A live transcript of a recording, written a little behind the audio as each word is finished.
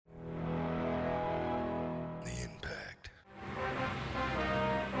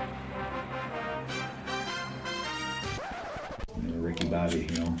body.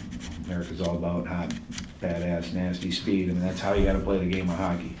 America's all about hot, badass, nasty speed. I mean, that's how you got to play the game of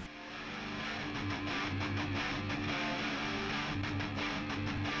hockey.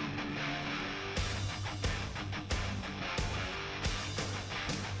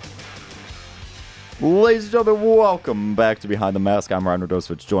 Ladies and gentlemen, welcome back to Behind the Mask. I'm Ryan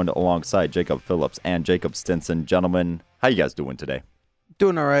Radosevich, joined alongside Jacob Phillips and Jacob Stinson. Gentlemen, how you guys doing today?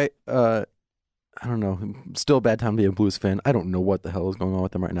 Doing all right. I don't know. Still a bad time to be a Blues fan. I don't know what the hell is going on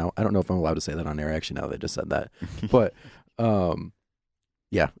with them right now. I don't know if I'm allowed to say that on air, actually, now that I just said that. But,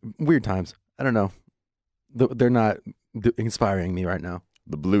 yeah, weird times. I don't know. They're not inspiring me right now.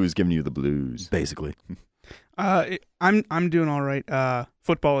 The Blues giving you the blues. Basically. I'm doing all right.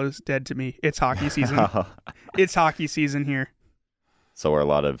 Football is dead to me. It's hockey season. It's hockey season here. So are a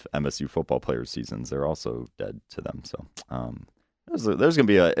lot of MSU football players' seasons. They're also dead to them. So there's going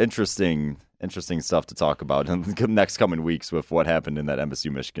to be interesting stuff to talk about in the next coming weeks with what happened in that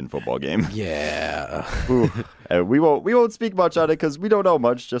MSU-Michigan football game. Yeah. We won't speak much on it because we don't know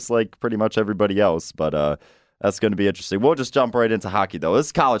much, just like pretty much everybody else. But that's going to be interesting. We'll just jump right into hockey, though. This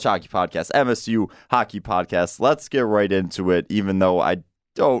is College Hockey Podcast, MSU Hockey Podcast. Let's get right into it, even though I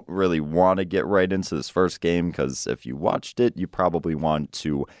don't really want to get right into this first game, because if you watched it, you probably want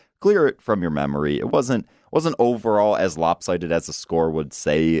to clear it from your memory. It wasn't overall as lopsided as the score would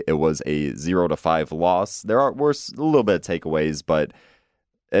say. It was a 0-5 loss. There were a little bit of takeaways, but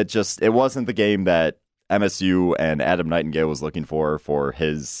it wasn't the game that MSU and Adam Nightingale was looking for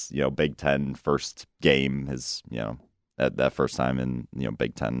his Big Ten first game, his that first time in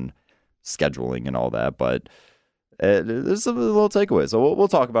Big Ten scheduling and all that. But there's a little takeaway, so we'll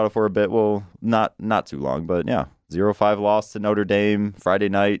talk about it for a bit. Well, not too long, but yeah, 0-5 loss to Notre Dame Friday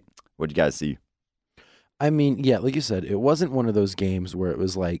night. What'd you guys see? I mean, yeah, like you said, it wasn't one of those games where it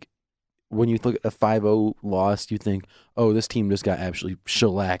was like, when you look at a 5-0 loss, you think, oh, this team just got absolutely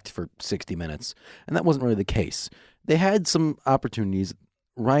shellacked for 60 minutes. And that wasn't really the case. They had some opportunities.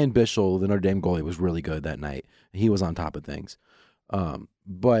 Ryan Bischel, the Notre Dame goalie, was really good that night. He was on top of things.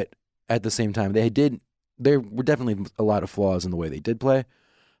 But at the same time, there were definitely a lot of flaws in the way they did play.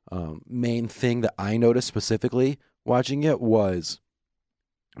 Main thing that I noticed specifically watching it was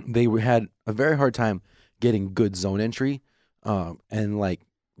they had a very hard time getting good zone entry. And like,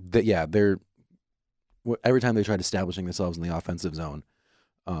 they're every time they tried establishing themselves in the offensive zone,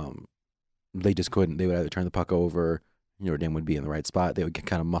 they just couldn't. They would either turn the puck over, Notre Dame would be in the right spot. They would get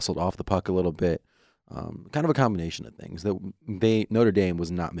kind of muscled off the puck a little bit. Kind of a combination of things. Notre Dame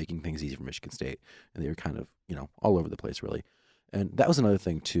was not making things easy for Michigan State, and they were kind of all over the place really. And that was another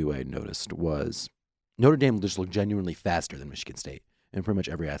thing too I noticed was Notre Dame just looked genuinely faster than Michigan State in pretty much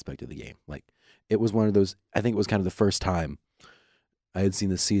every aspect of the game. Like it was one of those. I think it was kind of the first time I had seen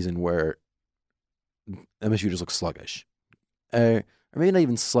this season where MSU just looked sluggish. Or maybe not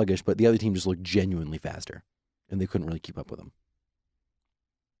even sluggish, but the other team just looked genuinely faster, and they couldn't really keep up with them.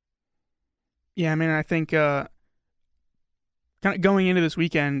 Yeah, I mean, I think kind of going into this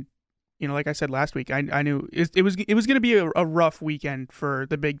weekend, like I said last week, I knew it was going to be a rough weekend for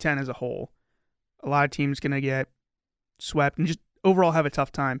the Big Ten as a whole. A lot of teams going to get swept and just overall have a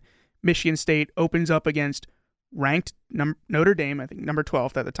tough time. Michigan State opens up against ranked Notre Dame, I think number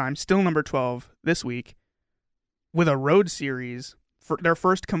 12 at the time, still number 12 this week, with a road series, for their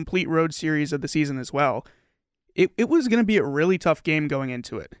first complete road series of the season as well. It was going to be a really tough game going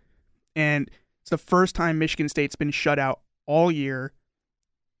into it. And it's the first time Michigan State's been shut out all year,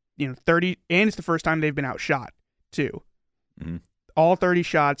 30, and it's the first time they've been outshot, too. Mm-hmm. All 30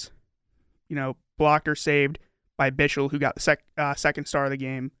 shots, blocked or saved by Bischel, who got the second star of the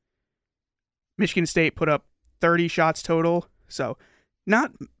game. Michigan State put up 30 shots total, so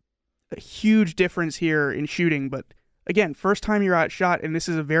not a huge difference here in shooting, but again, first time you're outshot, and this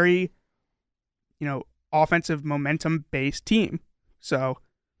is a very, offensive momentum-based team. So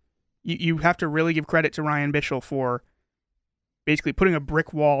you have to really give credit to Ryan Bischel for basically putting a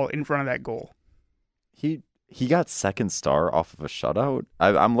brick wall in front of that goal. He got second star off of a shutout.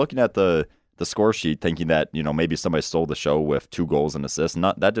 I'm looking at the score sheet thinking that, maybe somebody stole the show with 2 goals and assists.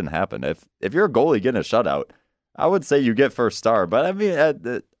 That didn't happen. If you're a goalie getting a shutout, I would say you get first star, but I mean,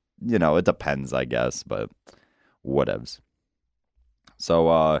 it depends, I guess, but whatevs.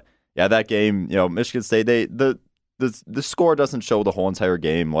 So, that game, Michigan State, the score doesn't show the whole entire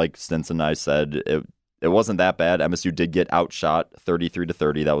game. Like Stinson and I said, it wasn't that bad. MSU did get outshot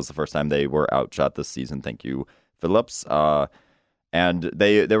 33-30. That was the first time they were outshot this season. Thank you, Phillips. And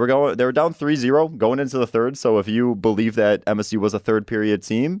they were down 3-0 going into the third. So if you believe that MSU was a third period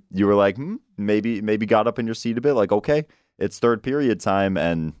team, you were like, maybe got up in your seat a bit, like, okay, it's third period time,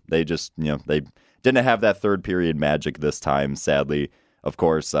 and they just they didn't have that third period magic this time, sadly. of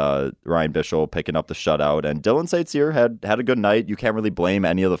course, Ryan Bischel picking up the shutout. And Dylan St. Cyr had a good night. You can't really blame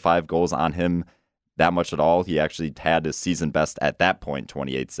any of the 5 goals on him that much at all. He actually had his season best at that point,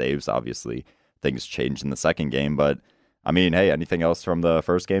 28 saves. Obviously, things changed in the second game. But, I mean, hey, anything else from the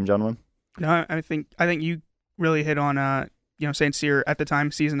first game, gentlemen? No, I think you really hit on St. Cyr at the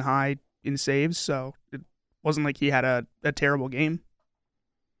time season high in saves, so it wasn't like he had a terrible game.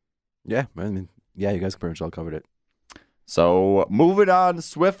 Yeah, I mean, yeah, you guys pretty much all covered it. So moving on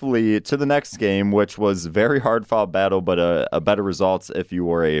swiftly to the next game, which was very hard fought battle, but a better results if you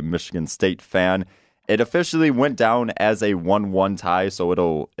were a Michigan State fan. It officially went down as a 1-1 tie, so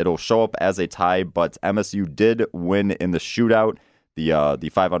it'll show up as a tie. But MSU did win in the shootout, the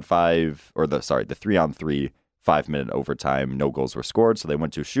 5-on-5 or the 3-on-3 5-minute overtime. No goals were scored, so they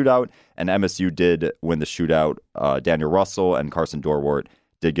went to a shootout, and MSU did win the shootout. Daniel Russell and Carson Dorwart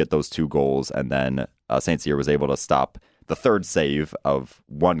did get those 2 goals, and then St. Cyr was able to stop the third save of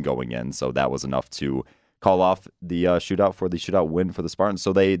 1 going in, so that was enough to call off the shootout for the shootout win for the Spartans.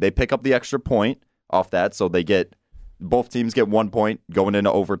 So they pick up the extra point off that, so both teams get 1 point going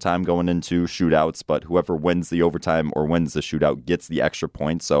into overtime, going into shootouts, but whoever wins the overtime or wins the shootout gets the extra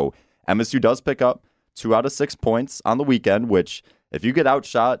point. So MSU does pick up 2 out of 6 points on the weekend, which if you get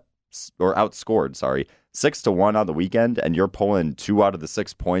outscored, 6-1 on the weekend, and you're pulling 2 out of the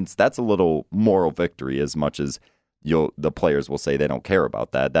 6 points, that's a little moral victory, as much as the players will say they don't care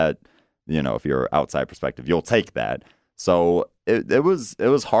about that. That, if you're outside perspective, you'll take that. So it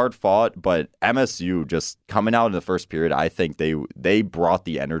was hard fought, but MSU just coming out in the first period, I think they brought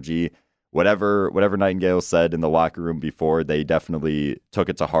the energy. Whatever Nightingale said in the locker room before, they definitely took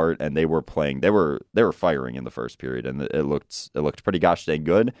it to heart, and they were playing. They were firing in the first period, and it looked pretty gosh dang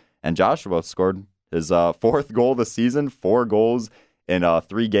good. And Joshua scored his 4th goal of the season, 4 goals in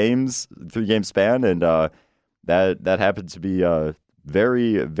 3 game span, and that happened to be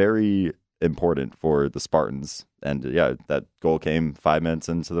very, very important for the Spartans. And yeah, that goal came 5 minutes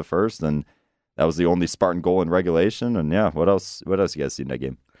into the first, and that was the only Spartan goal in regulation. And yeah, what else you guys see in that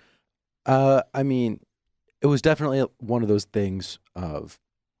game? I mean, it was definitely one of those things of,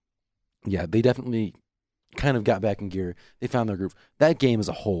 yeah, they definitely kind of got back in gear. They found their groove. That game as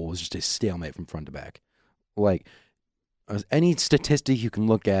a whole was just a stalemate from front to back. Like, any statistic you can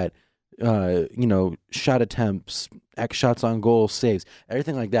look at, shot attempts, shots on goal, saves,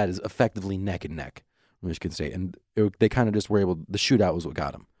 everything like that is effectively neck and neck, Michigan State. And they kind of just were able, the shootout was what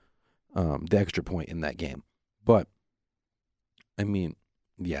got them, the extra point in that game. But, I mean,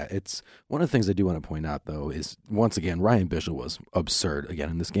 yeah, it's one of the things I do want to point out, though, is once again, Ryan Bischel was absurd again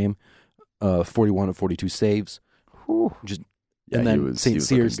in this game. 41 of 42 saves. Whew. And then St.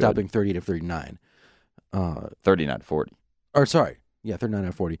 Cyr stopping 38 of 39. 39 to 40. Or sorry, yeah, 39 out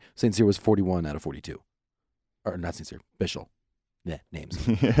of 40. St. Cyr was 41 out of 42. Or not St. Cyr, Bischel. Yeah, names.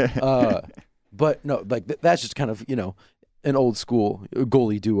 But no, like that's just kind of, an old school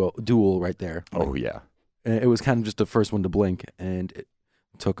goalie duel right there. Oh, yeah. It was kind of just the first one to blink, and it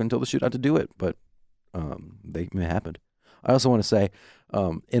took until the shootout to do it, but it happened. I also want to say,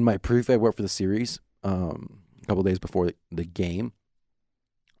 in my preview I wrote for the series, a couple days before the game,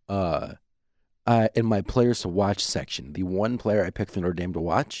 in my players to watch section, the one player I picked for Notre Dame to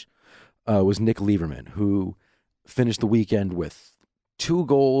watch was Nick Lieberman, who finished the weekend with 2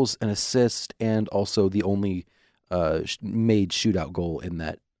 goals, an assist, and also the only made shootout goal in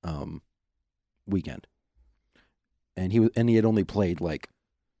that weekend. And he had only played like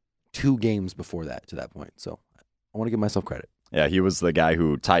 2 games before that to that point. So I want to give myself credit. Yeah, he was the guy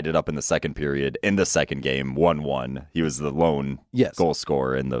who tied it up in the second period in the second game, 1-1. He was the lone goal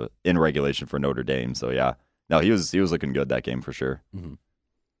scorer in regulation for Notre Dame. So yeah, no, he was looking good that game for sure. Mm-hmm.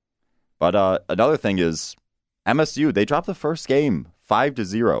 But another thing is MSU, they dropped the first game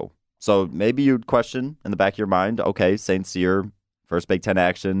 5-0. So maybe you'd question in the back of your mind, okay, St. Cyr, first Big Ten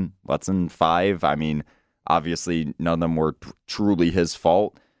action, less than 5. I mean, obviously none of them were truly his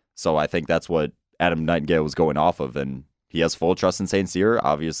fault. So I think that's what Adam Nightingale was going off of, and he has full trust in St. Cyr.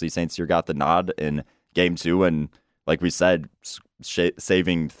 Obviously, St. Cyr got the nod in Game 2, and like we said,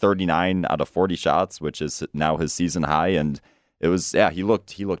 saving 39 out of 40 shots, which is now his season high. And it was, he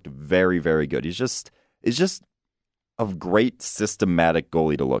looked very, very good. He's just a great systematic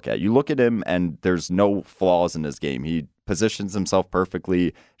goalie to look at. You look at him, and there's no flaws in his game. He positions himself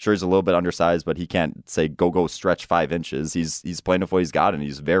perfectly. Sure, he's a little bit undersized, but he can't say go stretch 5 inches. He's playing with what he's got, and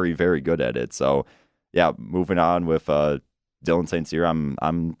he's very, very good at it. So, yeah, moving on with Dylan St. Cyr,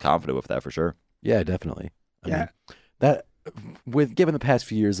 I'm confident with that for sure. Yeah, definitely. I mean, that given the past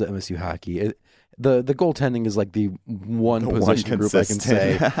few years of MSU hockey, the goaltending is like the one position group I can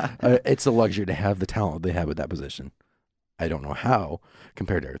say it's a luxury to have the talent they have at that position. I don't know how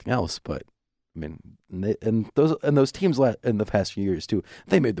compared to everything else, but I mean, and those teams in the past few years too,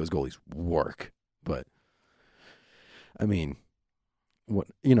 they made those goalies work. But I mean,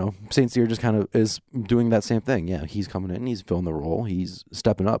 St. Cyr just kind of is doing that same thing. Yeah, he's coming in, he's filling the role, he's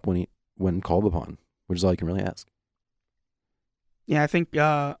stepping up when called upon, which is all you can really ask. Yeah, I think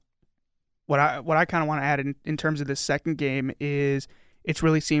what I kind of want to add in terms of this second game is it's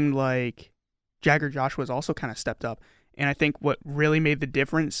really seemed like Jagger Joshua's also kind of stepped up. And I think what really made the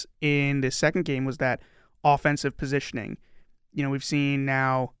difference in this second game was that offensive positioning. We've seen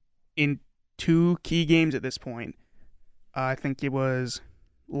now in 2 key games at this point. I think it was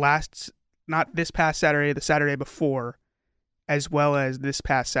not this past Saturday, the Saturday before, as well as this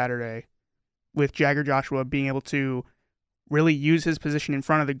past Saturday, with Jagger Joshua being able to really use his position in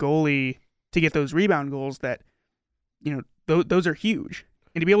front of the goalie to get those rebound goals that, those are huge.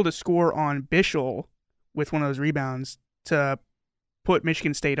 And to be able to score on Bischel with one of those rebounds to put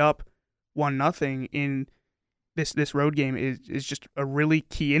Michigan State up 1-0 in this road game is just a really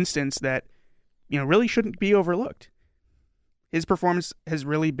key instance that, really shouldn't be overlooked. His performance has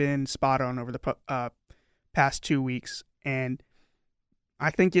really been spot on over the past 2 weeks, and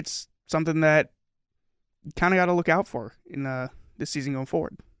I think it's something that you kind of got to look out for in this season going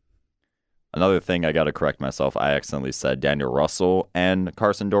forward. Another thing, I got to correct myself. I accidentally said Daniel Russell and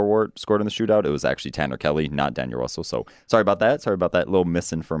Carson Dorwart scored in the shootout. It was actually Tanner Kelly, not Daniel Russell. So sorry about that. Sorry about that little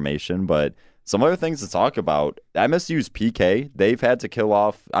misinformation. But some other things to talk about. MSU's PK, they've had to kill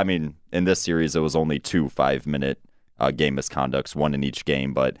off. I mean, in this series, it was only 2 5-minute game misconducts, 1 in each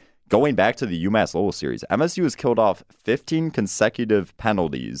game. But going back to the UMass Lowell series, MSU has killed off 15 consecutive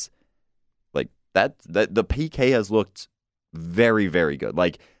penalties. Like that the PK has looked very, very good.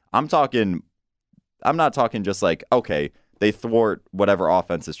 Like, I'm not talking just like, okay, they thwart whatever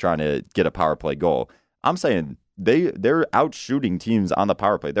offense is trying to get a power play goal. I'm saying they're out shooting teams on the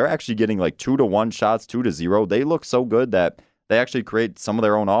power play. They're actually getting like 2-1 shots, 2-0. They look so good that they actually create some of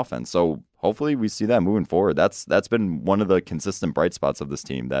their own offense. So hopefully we see that moving forward. That's been one of the consistent bright spots of this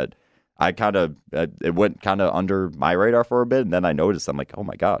team that I it went kind of under my radar for a bit. And then I noticed, I'm like, oh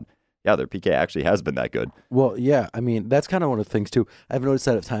my God. Yeah, their PK actually has been that good. Well, yeah, I mean, that's kind of one of the things, too. I've noticed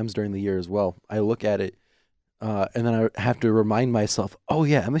that at times during the year as well. I look at it, and then I have to remind myself, oh,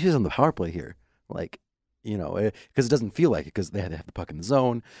 yeah, MSU's on the power play here. Like, because it doesn't feel like it, because they have the puck in the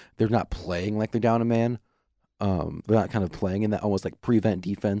zone. They're not playing like they're down a man. They're not kind of playing in that almost like prevent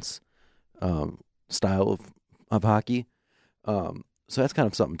defense style of hockey. So that's kind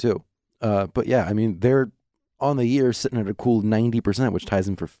of something, too. But, yeah, I mean, they're on the year sitting at a cool 90%, which ties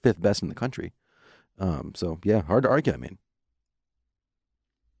them for 5th best in the country. So, yeah, hard to argue, I mean.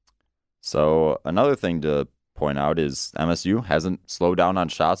 So another thing to point out is MSU hasn't slowed down on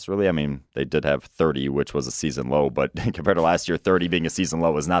shots, really. I mean, they did have 30, which was a season low, but compared to last year, 30 being a season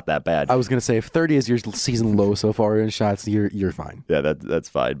low is not that bad. I was going to say, if 30 is your season low so far in shots, you're fine. Yeah, that's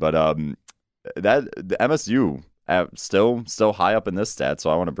fine. But the MSU... still high up in this stat, so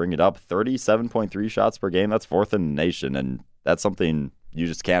I want to bring it up. 37.3 shots per game. That's 4th in the nation, and that's something you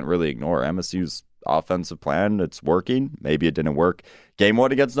just can't really ignore. MSU's offensive plan, it's working. Maybe it didn't work game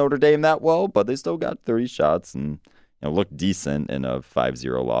 1 against Notre Dame that well, but they still got 30 shots and looked decent in a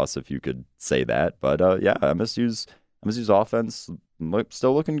 5-0 loss, if you could say that. But yeah, MSU's offense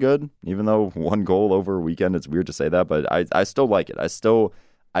still looking good, even though 1 goal over a weekend. It's weird to say that, but I still like it.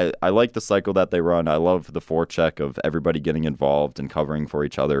 I like the cycle that they run. I love the forecheck of everybody getting involved and covering for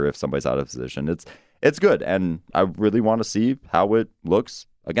each other if somebody's out of position. It's good, and I really want to see how it looks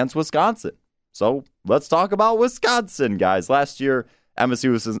against Wisconsin. So let's talk about Wisconsin, guys. Last year,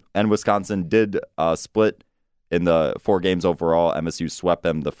 MSU and Wisconsin did split in the 4 games overall. MSU swept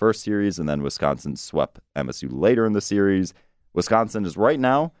them the first series, and then Wisconsin swept MSU later in the series. Wisconsin is right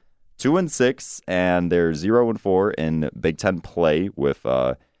now 2-6, and they're 0-4 in Big Ten play with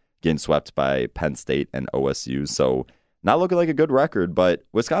getting swept by Penn State and OSU. So not looking like a good record, but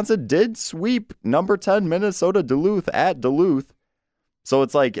Wisconsin did sweep number 10 Minnesota Duluth at Duluth. So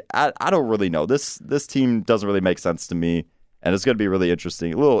it's like, I don't really know. This team doesn't really make sense to me, and it's going to be really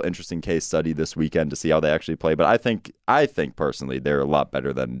interesting, a little interesting case study this weekend to see how they actually play. But I think personally they're a lot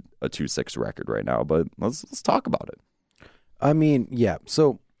better than a 2-6 record right now. But let's talk about it. I mean, yeah.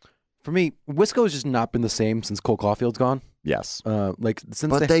 So for me, Wisco's just not been the same since Cole Caulfield's gone. Yes.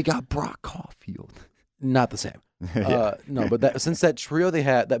 Since they got Brock Caulfield. Not the same. Yeah. No, but since that trio they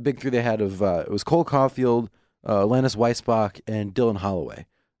had, that big 3 they had of it was Cole Caulfield, Lannis Weissbach, and Dylan Holloway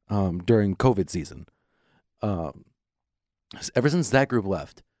during COVID season. Ever since that group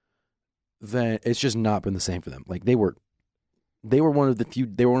left, then it's just not been the same for them. Like they were one of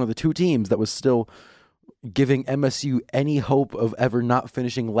the 2 teams that was still giving MSU any hope of ever not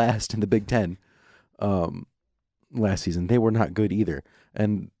finishing last in the Big Ten last season. They were not good either.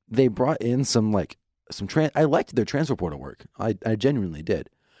 And they brought in I liked their transfer portal work. I genuinely did.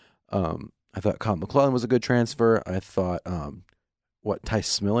 I thought Colin McClellan was a good transfer. I thought, Ty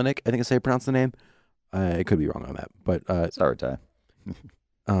Smilanic, I think is how you pronounce the name. I could be wrong on that. But Sorry, Ty.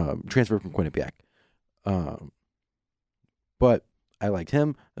 transfer from Quinnipiac. But I liked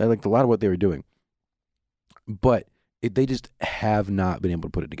him. I liked a lot of what they were doing. But they just have not been able to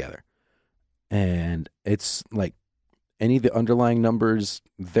put it together. And it's like any of the underlying numbers,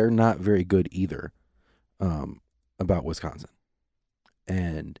 they're not very good either about Wisconsin.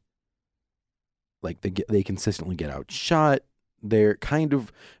 And like they consistently get outshot. They're kind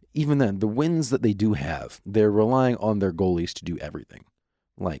of, even then, the wins that they do have, they're relying on their goalies to do everything.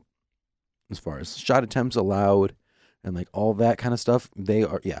 Like, as far as shot attempts allowed and like all that kind of stuff, they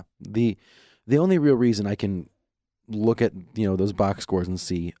are, the only real reason I can look at, those box scores and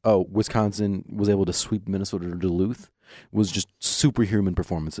see, Wisconsin was able to sweep Minnesota to Duluth was just superhuman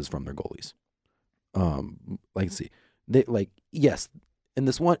performances from their goalies. Let's see. Yes, in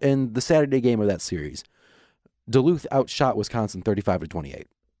the Saturday game of that series, Duluth outshot Wisconsin 35-28,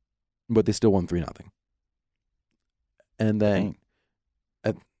 but they still won 3-0. And then,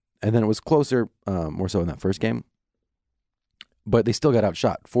 it was closer, more so in that first game, but they still got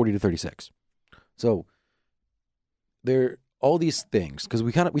outshot 40-36. So there are all these things, because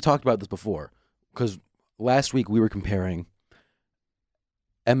we talked about this before, because last week we were comparing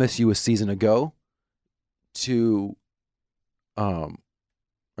MSU a season ago to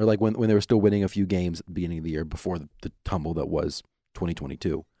or like when they were still winning a few games at the beginning of the year before the tumble that was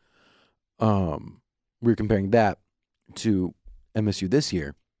 2022. We were comparing that to MSU this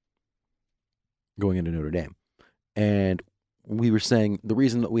year going into Notre Dame. And we were saying the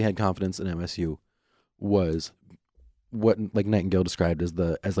reason that we had confidence in MSU was what like Nightingale described as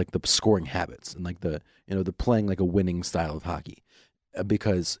the scoring habits and like the playing like a winning style of hockey.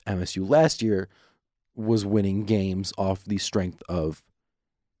 Because MSU last year was winning games off the strength of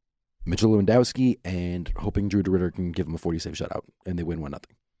Mitchell Lewandowski and hoping Drew DeRitter can give them a 40-save shutout, and they win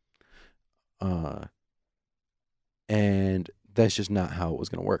 1-0. And that's just not how it was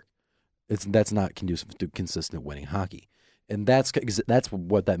going to work. That's not conducive to consistent winning hockey. And that's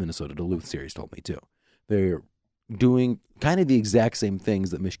what that Minnesota Duluth series told me too. They're doing kind of the exact same things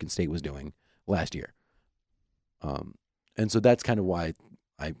that Michigan State was doing last year. And so that's kind of why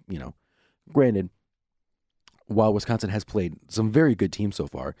granted, while Wisconsin has played some very good teams so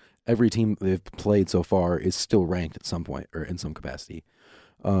far, every team they've played so far is still ranked at some point or in some capacity.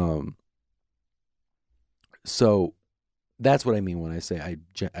 So that's what I mean when I say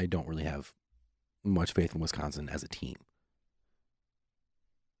I don't really have much faith in Wisconsin as a team.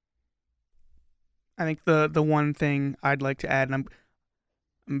 I think the one thing I'd like to add, and I'm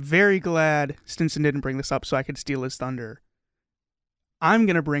very glad Stinson didn't bring this up so I could steal his thunder. I'm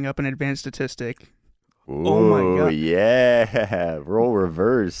going to bring up an advanced statistic. Ooh, oh my God. Yeah. Role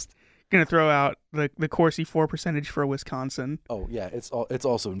reversed. Going to throw out the Corsi 4 percentage for Wisconsin. Oh, yeah. It's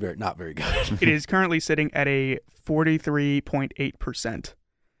also not very good. It is currently sitting at a 43.8%.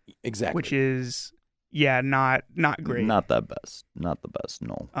 Exactly. Which is, not great. Not the best. Not the best,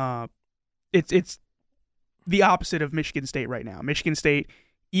 no. It's the opposite of Michigan State right now. Michigan State,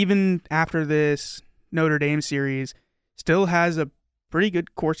 even after this Notre Dame series, still has a pretty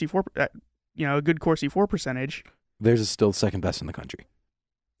good Corsi 4, a good Corsi 4 percentage. Theirs is still second best in the country.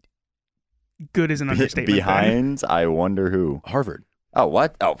 Good is an understatement. Behind, I wonder who. Harvard. Oh,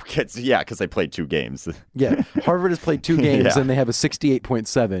 what? Oh, because they played 2 games. Yeah, Harvard has played 2 games Yeah. and they have a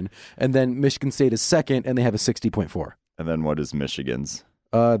 68.7, and then Michigan State is second and they have a 60.4. And then what is Michigan's?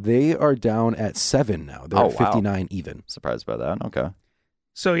 They are down at 7 now. They're at 59 even. Surprised by that. Okay.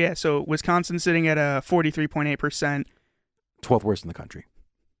 So Wisconsin sitting at a 43.8%. 12th worst in the country.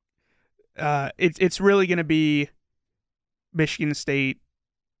 It's really going to be Michigan State.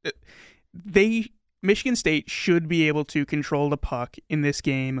 Michigan State should be able to control the puck in this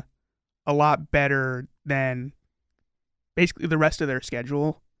game a lot better than basically the rest of their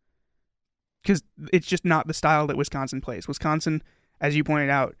schedule, because it's just not the style that Wisconsin plays. Wisconsin, as you pointed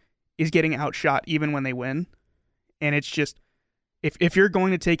out, is getting outshot even when they win, and it's just if you're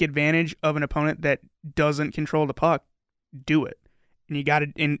going to take advantage of an opponent that doesn't control the puck, do it. And you got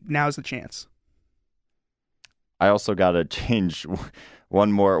it. And now's the chance. I also got to change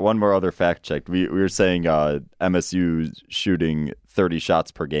one more other fact check. We were saying MSU shooting 30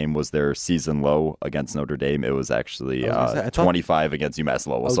 shots per game was their season low against Notre Dame. It was actually I was gonna say, I thought- 25 against UMass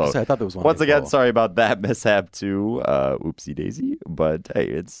Lowell. I was So gonna say, I thought there was one. once in again, April. sorry about that mishap too. Oopsie daisy. But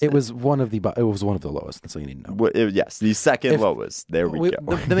hey, It was one of the lowest. That's all you need to know. yes, the second If- lowest. There we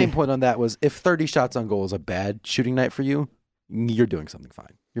go. The main point on that was if 30 shots on goal is a bad shooting night for you, you're doing something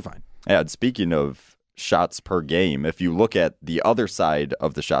fine. You're fine. Yeah, and speaking of shots per game, if you look at the other side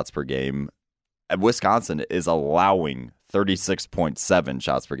of the shots per game, Wisconsin is allowing 36.7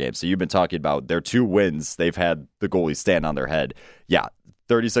 shots per game. So you've been talking about their 2 wins. They've had the goalies stand on their head. Yeah,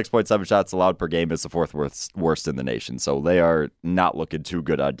 36.7 shots allowed per game is the 4th worst in the nation. So they are not looking too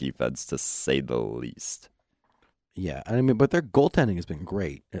good on defense, to say the least. Yeah, I mean, but their goaltending has been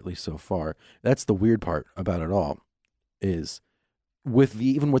great, at least so far. That's the weird part about it all, is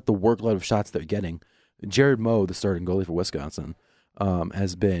even with the workload of shots they're getting, Jared Moe, the starting goalie for Wisconsin,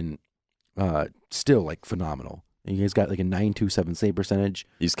 has been still like phenomenal. And he's got like a .927 save percentage.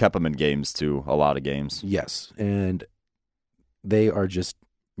 He's kept them in games too, a lot of games. Yes, and they are just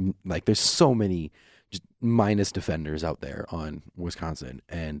like there's so many just minus defenders out there on Wisconsin,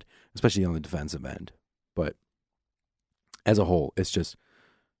 and especially on the defensive end. But as a whole, it's just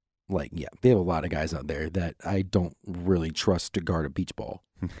like, yeah, they have a lot of guys out there that I don't really trust to guard a beach ball.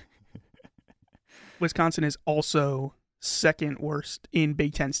 Wisconsin is also second worst in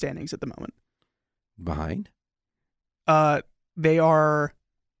Big Ten standings at the moment. Behind? They are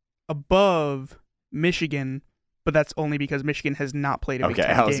above Michigan, but that's only because Michigan has not played a Big Okay,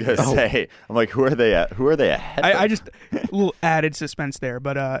 Ten I was game going to yet. say, I'm like, who are they at? Who are they ahead I of? just a little added suspense there,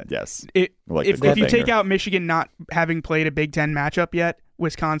 but Yes. if Like you the take cliffhanger. out Michigan not having played a Big Ten matchup yet,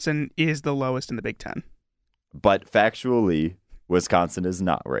 Wisconsin is the lowest in the Big Ten. But factually, Wisconsin is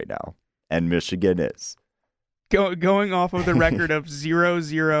not right now, and Michigan is. Going off of the record of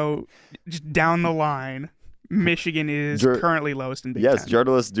 0-0 just down the line, Michigan is currently lowest in Big Yes, Ten.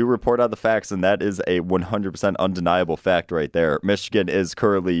 journalists do report on the facts, and that is a 100% undeniable fact right there. Michigan is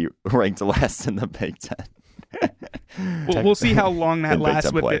currently ranked last in the Big Ten. We'll see how long that In Big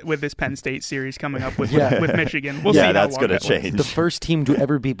lasts Ten play. with this Penn State series coming up with Yeah. with Michigan. We'll see Yeah, how that's long gonna that lasts. change. The first team to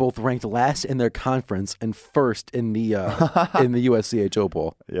ever be both ranked last in their conference and first in the USCHO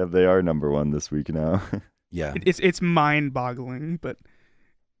poll. Yeah, they are number 1 this week now. Yeah. It's mind-boggling, but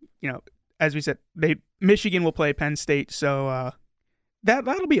as we said, Michigan will play Penn State, so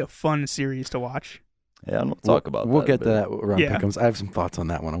that'll be a fun series to watch. Yeah, we'll talk about that. We'll a get bit. to that around Yeah. pick'ems. I have some thoughts on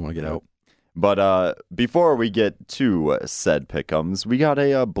that one I want to get out. But before we get to said pick'ems, we got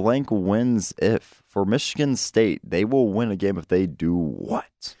a blank wins if for Michigan State. They will win a game if they do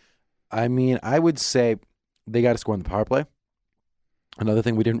what? I mean, I would say they got to score on the power play. Another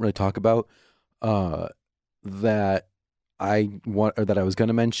thing we didn't really talk about that I was going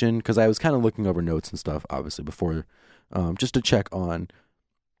to mention, because I was kind of looking over notes and stuff, obviously before, just to check on,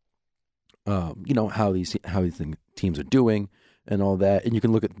 how these teams are doing and all that, and you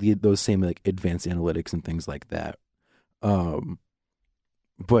can look at those same like advanced analytics and things like that.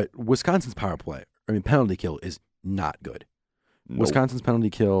 But Wisconsin's penalty kill is not good. Nope. Wisconsin's penalty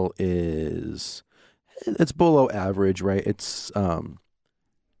kill it's below average, right? It's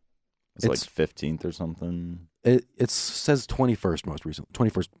It's like 15th or something. it says 21st most recent,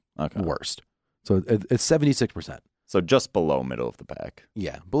 21st Okay. worst. So it's 76%. So just below middle of the pack.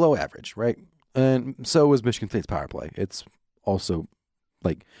 Yeah, below average, right? And so is Michigan State's power play. It's also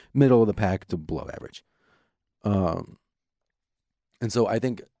like middle of the pack to below average. And so I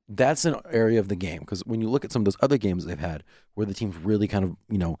think that's an area of the game, because when you look at some of those other games they've had where the teams really kind of,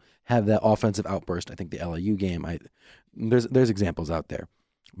 have that offensive outburst, I think the LIU game, there's examples out there.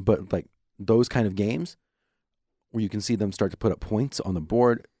 But like those kind of games where you can see them start to put up points on the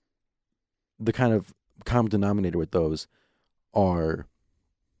board, the kind of common denominator with those are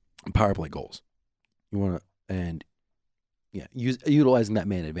power play goals. You want to, utilizing that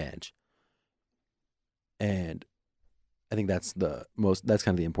man advantage. And I think that's kind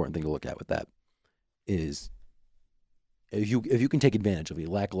of the important thing to look at with that is if you can take advantage of a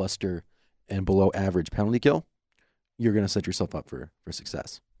lackluster and below average penalty kill, you're going to set yourself up for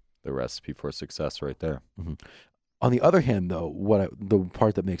success. The recipe for success right there. Mm-hmm. On the other hand, though, the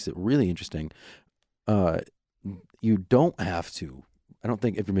part that makes it really interesting, you don't have to. I don't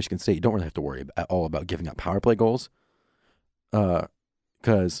think if you're Michigan State, you don't really have to worry at all about giving up power play goals,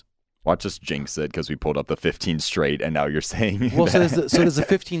 because Watch us jinx it because we pulled up the 15 straight, and now you're saying well, that. so there's a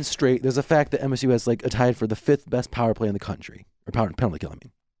 15 straight. There's a fact that MSU has like a tied for the 5th best power play in the country, or penalty kill. I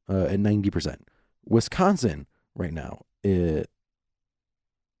mean, at 90%. Wisconsin right now,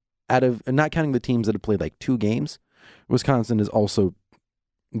 out of, and not counting the teams that have played like 2 games, Wisconsin is also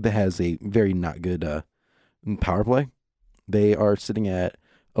that has a very not good power play. They are sitting at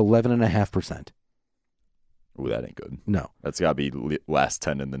 11.5%. Ooh, that ain't good. No, That's got to be last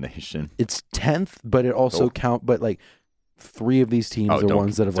 10 in the nation. it's 10th, but it also but like 3 of these teams are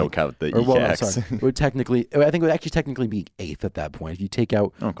ones that have don't like, count the or well, no, ECACs. sorry, it would technically, I think it would actually technically be 8th at that point if you take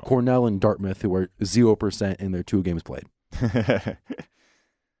out Okay. Cornell and Dartmouth, who are 0% in their 2 games played.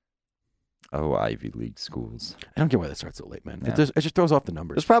 Oh, Ivy League schools. I don't get why that starts so late, man. Yeah. It just throws off the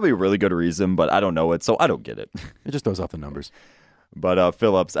numbers. There's probably a really good reason, but I don't know it, so I don't get it. It just throws off the numbers. But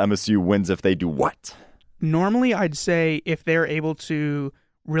Phillips, MSU wins if they do what? Normally, I'd say if they're able to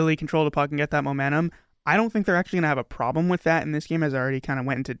really control the puck and get that momentum, I don't think they're actually going to have a problem with that in this game, as I already kind of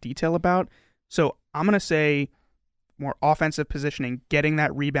went into detail about. So I'm going to say more offensive positioning, getting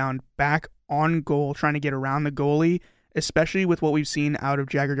that rebound back on goal, trying to get around the goalie, especially with what we've seen out of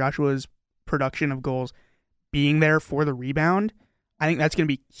Jagger Joshua's production of goals, being there for the rebound. I think that's going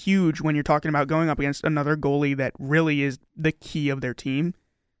to be huge when you're talking about going up against another goalie that really is the key of their team.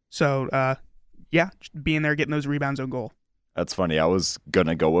 So, just being there, getting those rebounds on goal. That's funny. I was going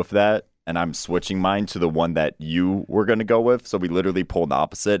to go with that, and I'm switching mine to the one that you were going to go with, so we literally pulled the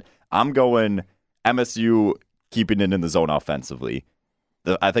opposite. I'm going MSU keeping it in the zone offensively.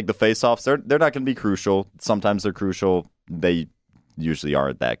 I think the faceoffs, they're not going to be crucial. Sometimes they're crucial. They usually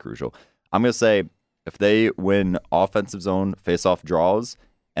aren't that crucial. I'm going to say if they win offensive zone faceoff draws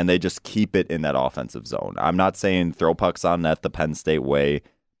and they just keep it in that offensive zone. I'm not saying throw pucks on net the Penn State way,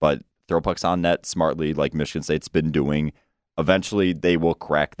 but throw pucks on net smartly like Michigan State's been doing. Eventually, they will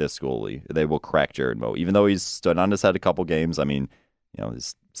crack this goalie. They will crack Jared Moe. Even though he's stood on his head a couple games, I mean,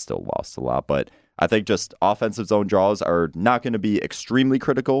 he's still lost a lot. But I think just offensive zone draws are not going to be extremely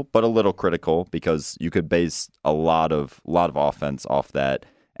critical, but a little critical because you could base a lot of offense off that.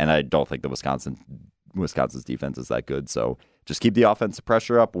 And I don't think the Wisconsin's defense is that good. So just keep the offensive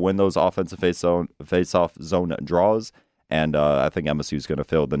pressure up, win those offensive face-off zone draws, and I think MSU is going to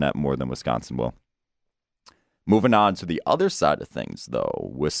fill the net more than Wisconsin will. Moving on to the other side of things,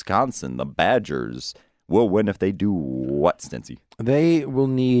 though, Wisconsin, the Badgers, will win if they do what, Stincy? They will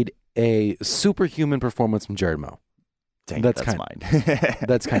need a superhuman performance from Jared Moe. Dang, that's mine.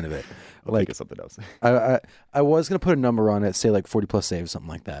 That's kind of it. I'll think of something else. I was gonna put a number on it, say like 40+ saves, something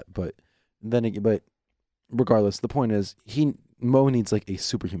like that. But regardless, the point is Moe needs like a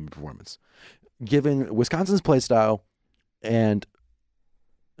superhuman performance. Given Wisconsin's play style and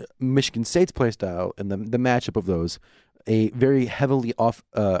Michigan State's play style and the matchup of those, a very heavily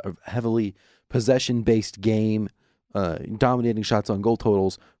possession based game, dominating shots on goal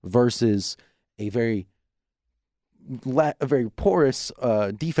totals versus a very porous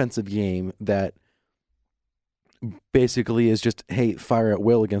defensive game that basically is just, hey, fire at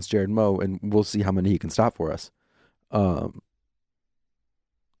will against Jared Moe and we'll see how many he can stop for us.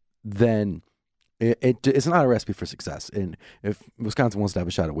 Then it's not a recipe for success. And if Wisconsin wants to have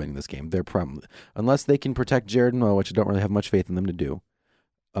a shot at winning this game, they're probably, unless they can protect Jared Moe, which I don't really have much faith in them to do,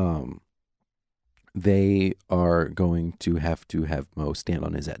 they are going to have Moe stand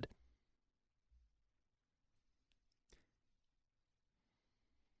on his head.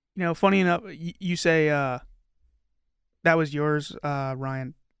 Funny enough, you say that was yours,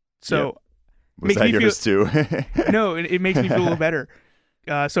 Ryan. So was that yours too? No, it makes me feel a little better.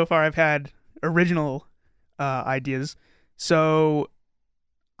 So far, I've had original ideas. So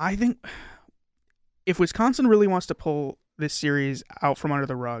I think if Wisconsin really wants to pull this series out from under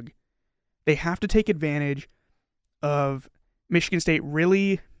the rug, they have to take advantage of Michigan State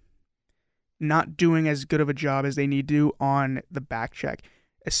really not doing as good of a job as they need to on the back check.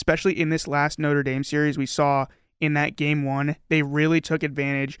 Especially in this last Notre Dame series, we saw in that game 1, they really took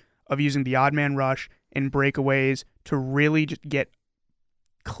advantage of using the odd man rush and breakaways to really just get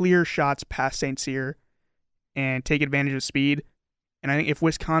clear shots past St. Cyr and take advantage of speed. And I think if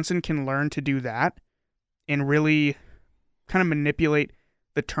Wisconsin can learn to do that and really kind of manipulate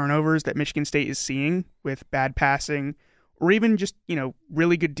the turnovers that Michigan State is seeing with bad passing or even just,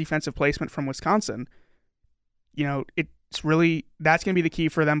 really good defensive placement from Wisconsin, it's really, that's going to be the key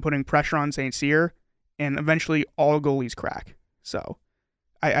for them putting pressure on St. Cyr, and eventually all goalies crack. So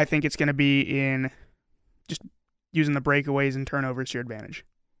I think it's going to be in just using the breakaways and turnovers to your advantage.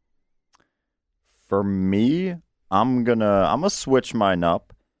 For me, I'm gonna switch mine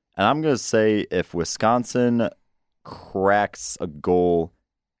up, and I'm gonna say if Wisconsin cracks a goal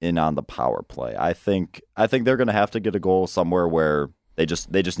in on the power play, I think they're gonna have to get a goal somewhere where they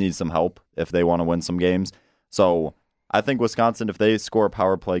just need some help if they want to win some games. So I think Wisconsin, if they score a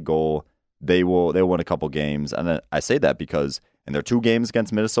power play goal, they'll win a couple games. And I say that because In their 2 games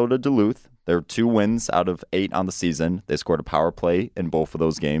against Minnesota Duluth, their 2 wins out of 8 on the season. They scored a power play in both of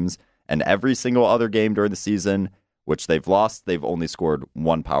those games. And every single other game during the season, which they've lost, they've only scored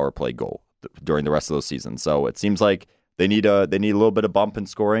 1 power play goal during the rest of those seasons. So it seems like they need a little bit of bump in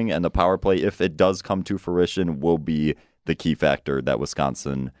scoring, and the power play, if it does come to fruition, will be the key factor that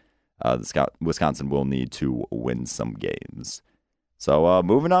Wisconsin will need to win some games. So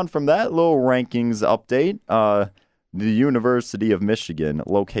moving on from that little rankings update, the University of Michigan,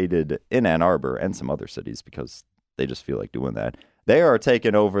 located in Ann Arbor and some other cities because they just feel like doing that. They are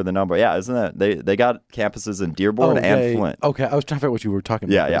taking over the number. Yeah, isn't that they got campuses in Dearborn and Flint. Okay, I was trying to figure out what you were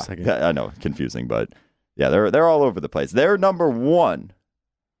talking about for a second. Yeah, I know, confusing, but yeah, they're all over the place. They're number 1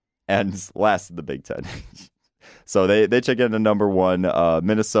 and last in the Big Ten. So they check into number 1.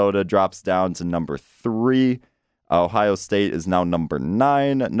 Minnesota drops down to number 3. Ohio State is now number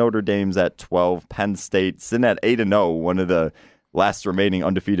 9. Notre Dame's at 12. Penn State sitting at 8-0, one of the last remaining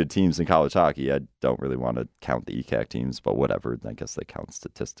undefeated teams in college hockey. I don't really want to count the ECAC teams, but whatever. I guess they count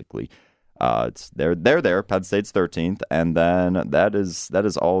statistically. They're there. Penn State's 13th, and then that is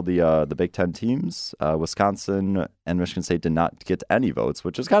all the Big Ten teams. Wisconsin and Michigan State did not get any votes,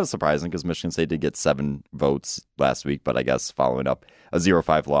 which is kind of surprising because Michigan State did get 7 votes last week. But I guess following up a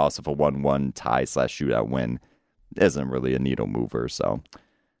 0-5 loss of a 1-1 tie/shootout win isn't really a needle mover. So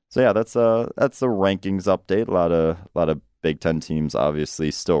yeah, that's the rankings update. A lot of Big Ten teams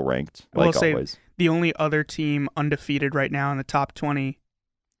obviously still ranked, like always. The only other team undefeated right now in the top 20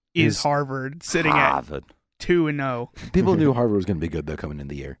 is Harvard, sitting at 2-0. People knew Harvard was going to be good though coming in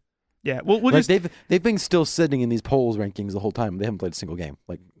the year. Yeah, we'll like just they've been still sitting in these polls rankings the whole time. They haven't played a single game.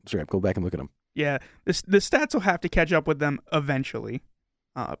 Like, straight up, go back and look at them. Yeah, the stats will have to catch up with them eventually.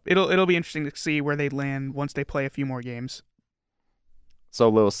 It'll be interesting to see where they land once they play a few more games. So a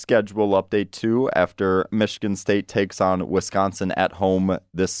little schedule update too. After Michigan State takes on Wisconsin at home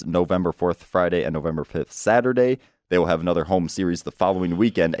this November 4th Friday and November 5th Saturday, they will have another home series the following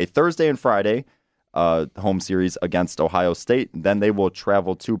weekend, a Thursday and Friday home series against Ohio State. Then they will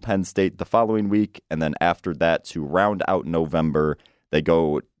travel to Penn State the following week, and then after that, to round out November, they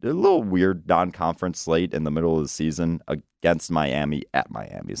go a little weird non-conference slate in the middle of the season against Miami at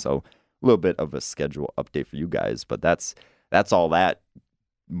Miami. So a little bit of a schedule update for you guys, but that's all that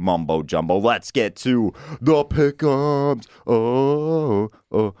mumbo jumbo. Let's get to the pick'ems.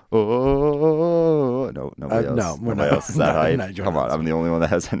 No, nobody else. No, nobody else is that hype. Come on, I'm the only one that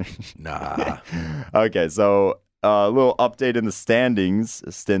has energy. Nah. Okay, so a little update in the standings.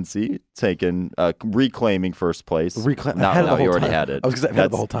 Stincy reclaiming first place. No, you already had it. I was going to say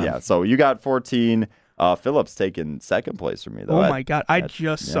the whole time. Yeah, so you got 14. Phillips taking second place for me, though. Oh my God, I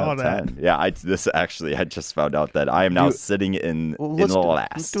just saw 10. that. Yeah, I just found out that I am now sitting in the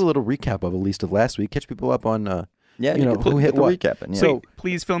last. Let's do a little recap of at least of last week. Catch people up on who hit what. Recap. Yeah. So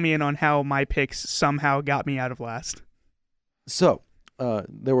please fill me in on how my picks somehow got me out of last. So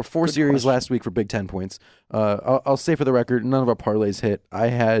there were 4 series last week for Big Ten points. I'll say for the record, none of our parlays hit. I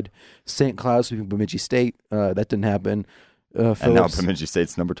had St. Cloud sweeping Bemidji State. That didn't happen. And now Bemidji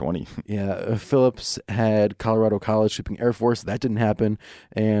State's number 20. Yeah, Phillips had Colorado College sweeping Air Force. That didn't happen.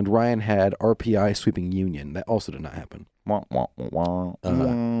 And Ryan had RPI sweeping Union. That also did not happen. So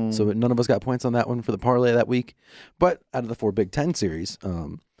none of us got points on that one for the parlay that week. But out of the 4 Big Ten series,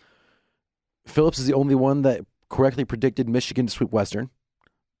 Phillips is the only one that correctly predicted Michigan to sweep Western.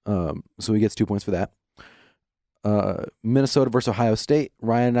 So he gets 2 points for that. Minnesota versus Ohio State.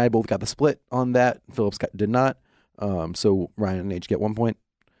 Ryan and I both got the split on that. Phillips did not. So Ryan and H get 1 point.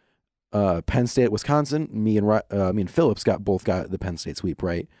 Penn State at Wisconsin. Me and Phillips both got the Penn State sweep,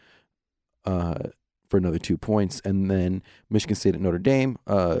 right? For another 2 points, and then Michigan State at Notre Dame.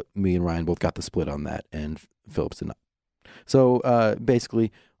 Me and Ryan both got the split on that, and Phillips did not. So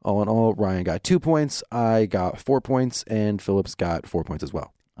basically, all in all, Ryan got 2 points. I got 4 points, and Phillips got 4 points as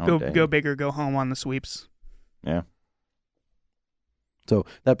well. Go big or go home on the sweeps. Yeah. So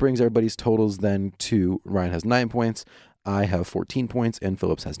that brings everybody's totals then to Ryan has 9 points, I have 14 points, and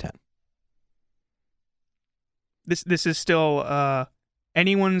Phillips has 10. This is still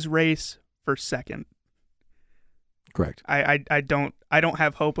anyone's race for second. Correct. I don't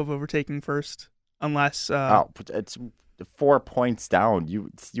have hope of overtaking first unless it's 4 points down.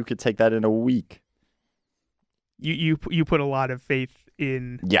 You could take that in a week. You put a lot of faith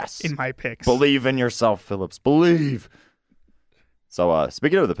in my picks. Believe in yourself, Phillips. Believe. So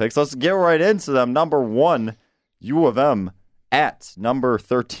speaking of the picks, let's get right into them. Number 1, U of M at number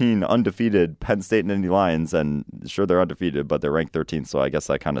 13, undefeated Penn State and Indy Lions. And sure, they're undefeated, but they're ranked 13th. So I guess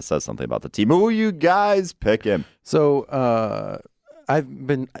that kind of says something about the team. Who you guys picking? So I've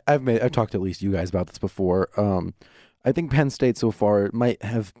talked to at least you guys about this before. I think Penn State so far might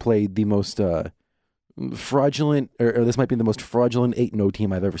have played the most fraudulent, or this might be the most fraudulent 8-0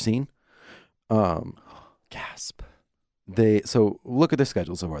 team I've ever seen. Gasp. So look at their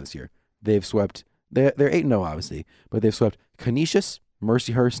schedule so far this year. They've swept. They're 8-0 obviously, but they've swept Canisius,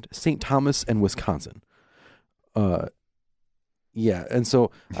 Mercyhurst, St. Thomas, and Wisconsin. Yeah, and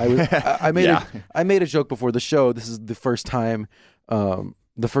so I made a joke before the show. This is the first time,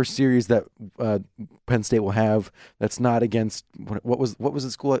 the first series that Penn State will have that's not against what was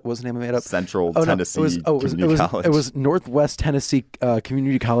the school? What was the name I made up? Central Tennessee Community College. It was Northwest Tennessee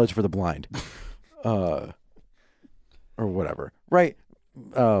Community College for the Blind, or whatever. Right?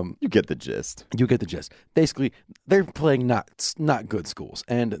 You get the gist. You get the gist. Basically, they're playing not good schools,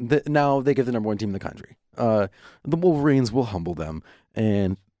 and now they get the number one team in the country. The Wolverines will humble them,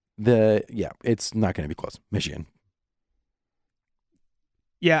 and it's not going to be close. Michigan.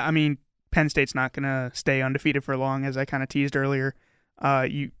 Yeah, I mean, Penn State's not going to stay undefeated for long, as I kind of teased earlier.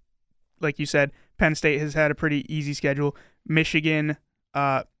 Like you said, Penn State has had a pretty easy schedule. Michigan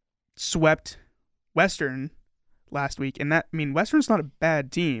swept Western last week, and Western's not a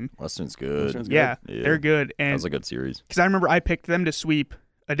bad team. Western's good. Yeah, they're good. And that was a good series. Because I remember I picked them to sweep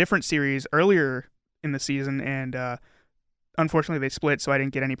a different series earlier in the season, and unfortunately they split, so I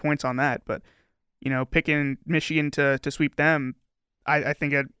didn't get any points on that. But picking Michigan to sweep them, I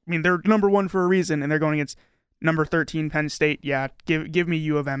think they're number one for a reason, and they're going against number 13 Penn State. Yeah, give me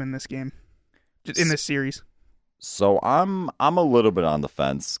U of M in this game, in this series. So I'm a little bit on the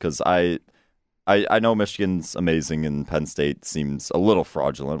fence because I know Michigan's amazing and Penn State seems a little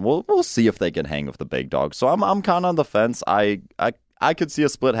fraudulent. We'll see if they can hang with the big dog. So I'm kind of on the fence. I could see a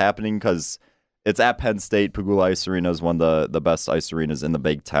split happening because it's at Penn State. Pagula Ice Arena is one of the best ice arenas in the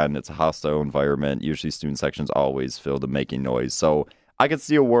Big Ten. It's a hostile environment. Usually student sections always filled and making noise. So I could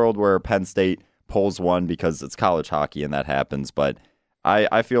see a world where Penn State pulls one because it's college hockey and that happens. But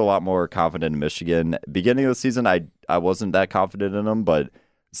I feel a lot more confident in Michigan. Beginning of the season, I wasn't that confident in them, but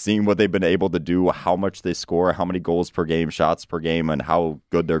seeing what they've been able to do, how much they score, how many goals per game, shots per game, and how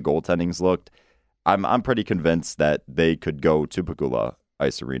good their goaltending's looked, I'm pretty convinced that they could go to Pagula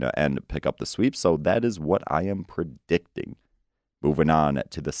Ice Arena and pick up the sweep. So that is what I am predicting. Moving on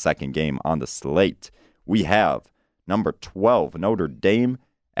to the second game on the slate, we have number 12 Notre Dame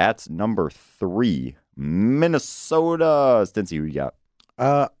at number 3 Minnesota. Stincy, who you got?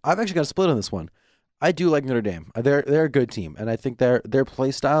 I've actually got a split on this one. I do like Notre Dame. They're a good team, and I think their play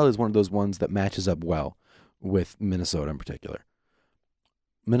style is one of those ones that matches up well with Minnesota in particular.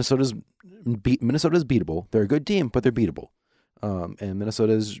 Minnesota's beatable. They're a good team, but they're beatable. And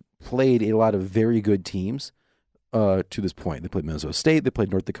Minnesota's played a lot of very good teams to this point. They played Minnesota State, they played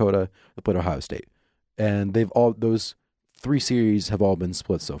North Dakota, they played Ohio State, and those 3 series have all been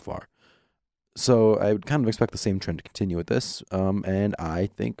split so far. So I would kind of expect the same trend to continue with this, and I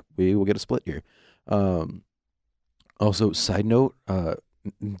think we will get a split here. Also, side note,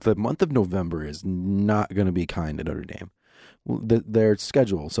 the month of November is not going to be kind to Notre Dame. Their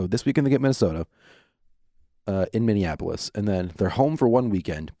schedule, so this weekend they get Minnesota in Minneapolis, and then they're home for one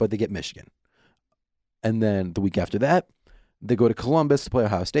weekend, but they get Michigan. And then the week after that, they go to Columbus to play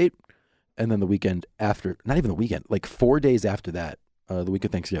Ohio State, and then the weekend after, not even the weekend, like 4 days after that, the week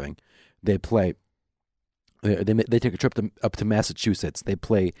of Thanksgiving, they play. They take a trip up to Massachusetts. They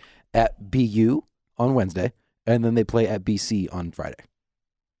play at BU on Wednesday, and then they play at BC on Friday.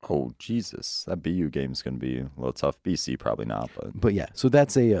 Oh, Jesus. That BU game is going to be a little tough. BC probably not, but yeah. So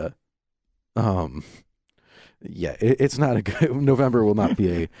that's a yeah. It's not a good. November will not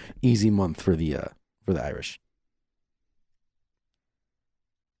be a easy month for the Irish.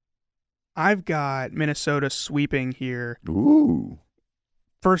 I've got Minnesota sweeping here. Ooh.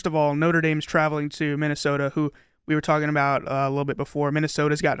 First of all, Notre Dame's traveling to Minnesota, who we were talking about a little bit before.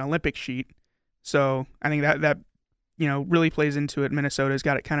 Minnesota's got an Olympic sheet, so I think that really plays into it. Minnesota's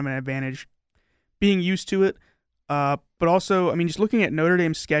got kind of an advantage being used to it, but also, just looking at Notre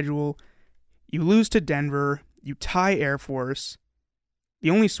Dame's schedule, you lose to Denver, you tie Air Force.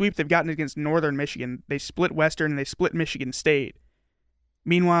 The only sweep they've gotten against Northern Michigan, they split Western and they split Michigan State.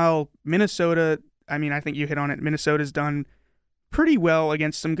 Meanwhile, Minnesota, I think you hit on it. Minnesota's done pretty well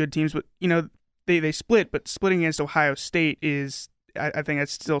against some good teams, but they split. But splitting against Ohio State is, I think that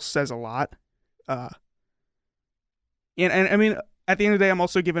still says a lot. And at the end of the day, I'm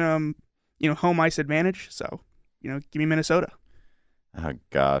also giving them home ice advantage. So give me Minnesota. Oh,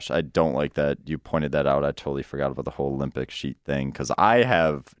 gosh, I don't like that you pointed that out. I totally forgot about the whole Olympic sheet thing because I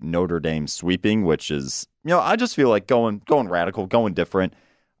have Notre Dame sweeping, which is, I just feel like going radical, going different.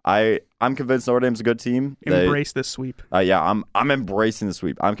 I'm convinced Notre Dame's a good team. Embrace this sweep. I'm embracing the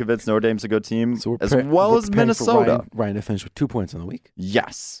sweep. I'm convinced Notre Dame's a good team, So as well as preparing for Minnesota. Ryan to finish with 2 points on the week.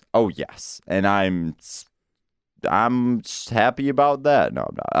 Yes. Oh, yes. And I'm just happy about that. No,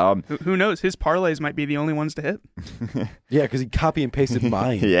 I'm not. Who knows? His parlays might be the only ones to hit. Yeah, because he copy and pasted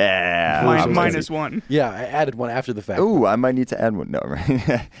mine. Yeah. -1. Yeah, I added one after the fact. Ooh, I might need to add one. No,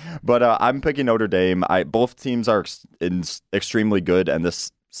 right? But I'm picking Notre Dame. Both teams are extremely good, and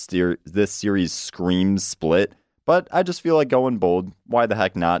this series screams split. But I just feel like going bold. Why the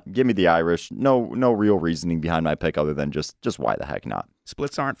heck not? Give me the Irish. No real reasoning behind my pick other than just why the heck not?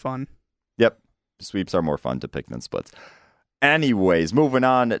 Splits aren't fun. Yep. Sweeps are more fun to pick than splits. Anyways, moving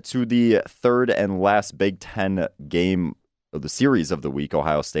on to the third and last Big Ten game of the series of the week.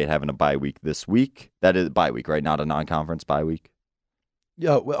 Ohio State having a bye week this week. That is bye week, right? Not a non-conference bye week.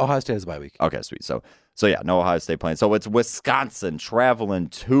 Yeah, well, Ohio State has a bye week. Okay, sweet. So yeah, no Ohio State playing. So it's Wisconsin traveling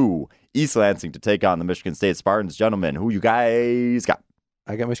to East Lansing to take on the Michigan State Spartans. Gentlemen, who you guys got?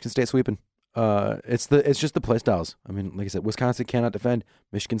 I got Michigan State sweeping. It's just the play styles. I mean, like I said, Wisconsin cannot defend.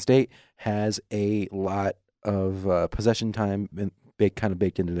 Michigan State has a lot of possession time kind of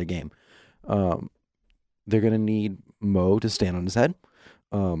baked into the game. They're gonna need Mo to stand on his head,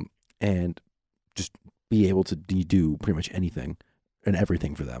 and just be able to do pretty much anything and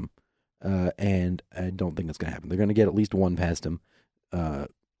everything for them. And I don't think that's gonna happen. They're gonna get at least one past him.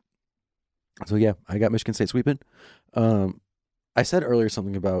 So yeah, I got Michigan State sweeping. I said earlier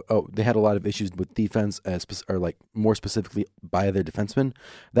something about, they had a lot of issues with defense, or like more specifically by their defensemen.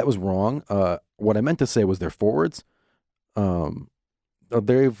 That was wrong. What I meant to say was their forwards.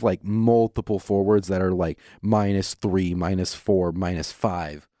 They have like multiple forwards that are like -3, -4,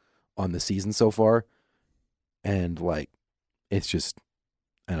 -5 on the season so far. And like, it's just,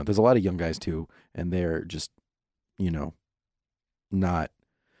 I don't know, there's a lot of young guys too, and they're just, not.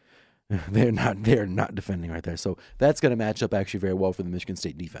 They're not defending right there. So that's going to match up actually very well for the Michigan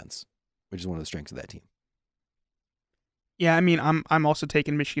State defense, which is one of the strengths of that team. Yeah, I mean, I'm also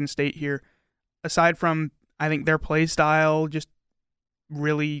taking Michigan State here. Aside from, I think their play style just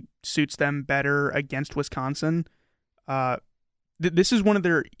really suits them better against Wisconsin. This is one of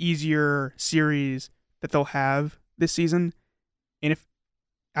their easier series that they'll have this season. And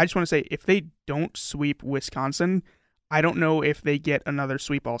I just want to say, if they don't sweep Wisconsin, I don't know if they get another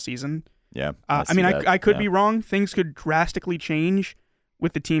sweep all season. Yeah. I could be wrong. Things could drastically change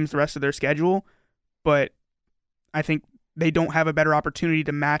with the teams the rest of their schedule, but I think they don't have a better opportunity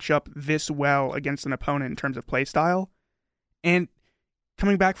to match up this well against an opponent in terms of play style. And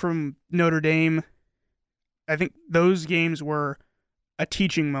coming back from Notre Dame, I think those games were a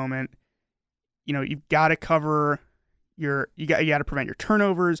teaching moment. You've got to cover you got to prevent your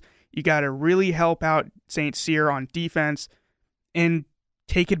turnovers. You got to really help out St. Cyr on defense and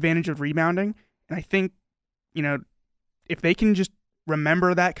take advantage of rebounding. And I think, if they can just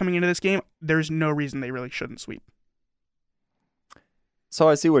remember that coming into this game, there's no reason they really shouldn't sweep. So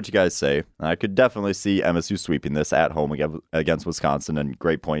I see what you guys say. I could definitely see MSU sweeping this at home against Wisconsin. And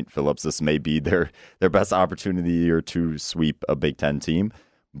great point, Phillips. This may be their best opportunity to sweep a Big Ten team.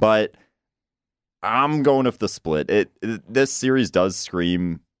 But I'm going with the split. This series does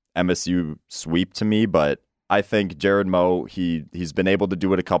scream MSU sweep to me, but I think Jared Moe, he's been able to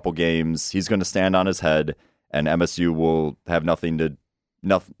do it a couple games. He's going to stand on his head, and MSU will have nothing past.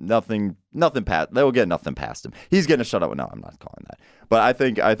 They will get nothing past him. He's going to shut up. No, I'm not calling that. But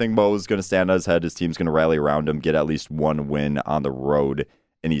I think Moe's going to stand on his head. His team's going to rally around him, get at least one win on the road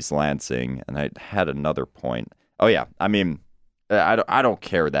in East Lansing. And I had another point. Oh yeah, I mean, I don't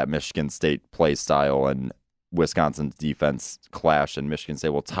care that Michigan State play style and Wisconsin's defense clash, and Michigan State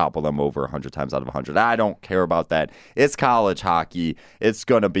will topple them over 100 times out of 100. I don't care about that. It's college hockey. It's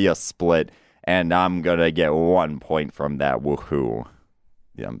going to be a split, and I'm going to get 1 point from that. Woohoo.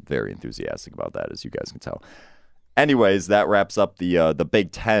 Yeah, I'm very enthusiastic about that, as you guys can tell. Anyways, that wraps up the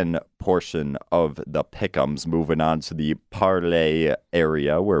Big Ten portion of the pick'ems. Moving on to the parlay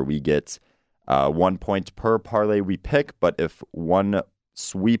area, where we get 1 point per parlay we pick, but if one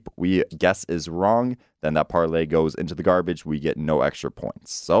sweep we guess is wrong, then that parlay goes into the garbage. We get no extra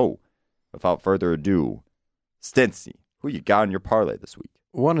points. So, without further ado, Stincy, who you got on your parlay this week?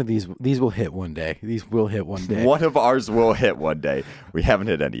 One of these will hit one day. These will hit one day. One of ours will hit one day. We haven't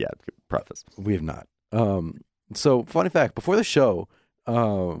hit any yet. Preface. We have not. So, funny fact, before the show,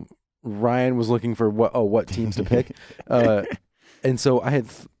 Ryan was looking for what teams to pick. And so I had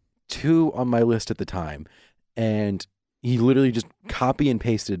two on my list at the time, and he literally just copy and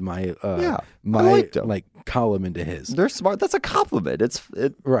pasted my column into his. They're smart. That's a compliment.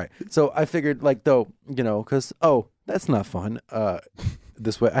 It right. So I figured, because that's not fun.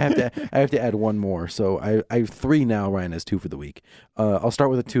 this way. I have to add one more. So I have 3 now. Ryan has 2 for the week. I'll start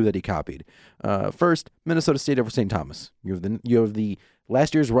with the 2 that he copied. First, Minnesota State over St. Thomas. You have the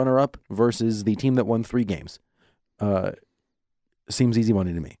last year's runner-up versus the team that won 3 games. Seems easy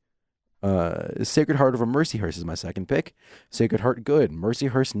money to me. Sacred Heart over Mercyhurst is my second pick. Sacred Heart good,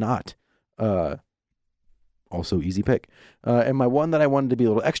 Mercyhurst not. Also easy pick. And my one that I wanted to be a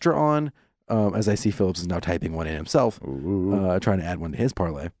little extra on, as I see Phillips is now typing one in himself, trying to add one to his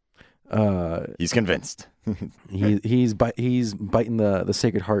parlay. He's convinced. He's biting the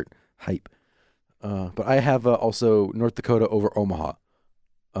Sacred Heart hype. But I have also North Dakota over Omaha.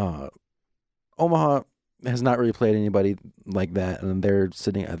 Omaha has not really played anybody like that, and they're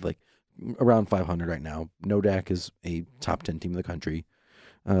sitting at like around 500 right now. Nodak is a top 10 team in the country.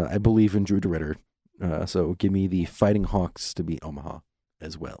 I believe in Drew DeRitter. So give me the Fighting Hawks to beat Omaha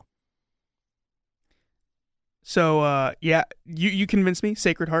as well. So, you convinced me.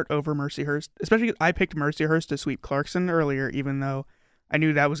 Sacred Heart over Mercyhurst. Especially 'cause I picked Mercyhurst to sweep Clarkson earlier, even though I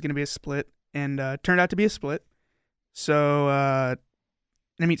knew that was going to be a split, and turned out to be a split. So, I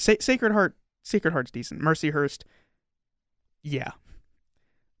mean, Sacred Heart's decent. Mercyhurst, yeah.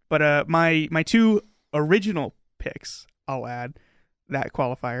 But my 2 original picks, I'll add that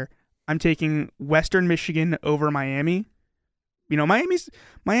qualifier. I'm taking Western Michigan over Miami. You know,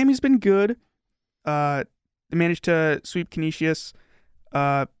 Miami's been good. They managed to sweep Canisius,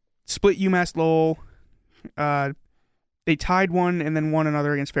 split UMass Lowell. They tied one and then won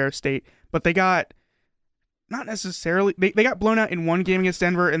another against Ferris State. But they got not necessarily they got blown out in one game against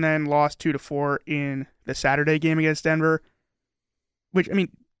Denver and then lost 2-4 in the Saturday game against Denver. Which, I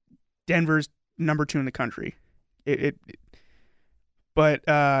mean, Denver's number 2 in the country.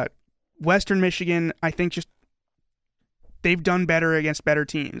 But Western Michigan, I think just they've done better against better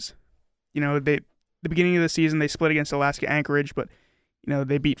teams. You know, the beginning of the season they split against Alaska Anchorage, but you know,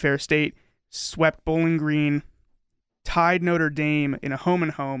 they beat Ferris State, swept Bowling Green, tied Notre Dame in a home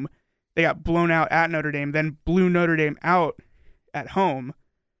and home. They got blown out at Notre Dame, then blew Notre Dame out at home,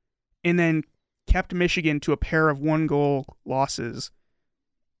 and then kept Michigan to a pair of 1-goal losses.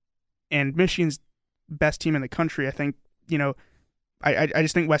 And Michigan's best team in the country, I think, you know, I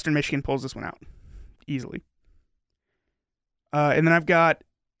just think Western Michigan pulls this one out easily. And then I've got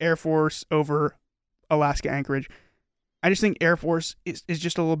Air Force over Alaska Anchorage. I just think Air Force is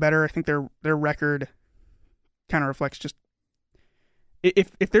just a little better. I think their record kind of reflects just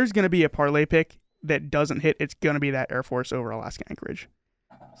if there's going to be a parlay pick that doesn't hit, it's going to be that Air Force over Alaska Anchorage.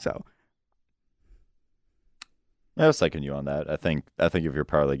 So I was second you on that. I think if your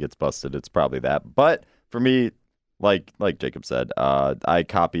parlay gets busted, it's probably that. But for me, like Jacob said, I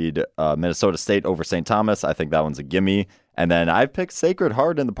copied Minnesota State over St. Thomas. I think that one's a gimme. And then I've picked Sacred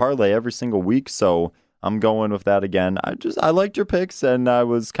Heart in the parlay every single week, so I'm going with that again. I liked your picks, and I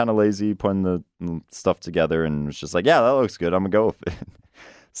was kind of lazy putting the stuff together, and was just like, yeah, that looks good. I'm gonna go with it.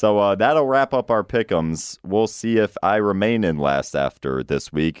 So that'll wrap up our pick'ems. We'll see if I remain in last after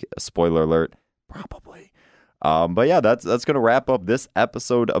this week. Spoiler alert, probably. But yeah, that's going to wrap up this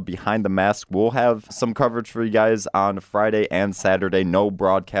episode of Behind the Mask. We'll have some coverage for you guys on Friday and Saturday. No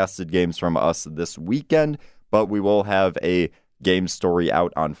broadcasted games from us this weekend, but we will have a game story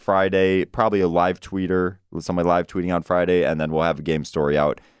out on Friday. Probably a live tweeter, somebody live tweeting on Friday, and then we'll have a game story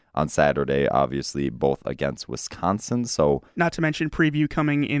out on Saturday, obviously, both against Wisconsin. So, not to mention preview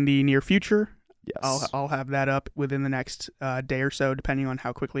coming in the near future. Yes. I'll have that up within the next day or so, depending on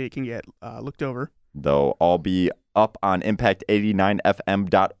how quickly it can get looked over. They'll all be up on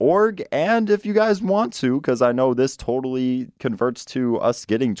impact89fm.org. And if you guys want to, because I know this totally converts to us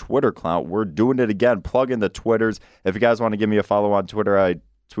getting Twitter clout, we're doing it again. Plug in the Twitters. If you guys want to give me a follow on Twitter, I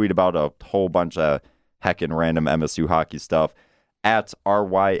tweet about a whole bunch of heckin' random MSU hockey stuff at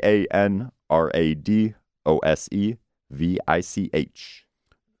RyanRadosevich.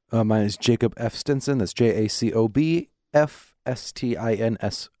 Mine is Jacob F. Stinson. That's JACOB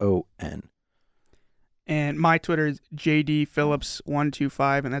FSTINSON. And my Twitter is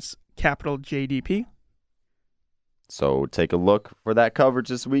JDPhillips125, and that's capital JDP. So take a look for that coverage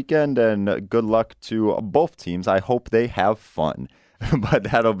this weekend, and good luck to both teams. I hope they have fun. But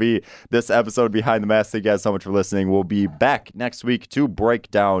that'll be this episode Behind the Mask. Thank you guys so much for listening. We'll be back next week to break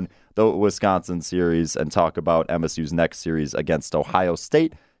down the Wisconsin series and talk about MSU's next series against Ohio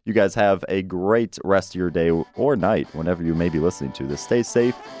State. You guys have a great rest of your day or night, whenever you may be listening to this. Stay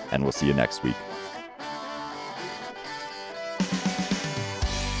safe, and we'll see you next week.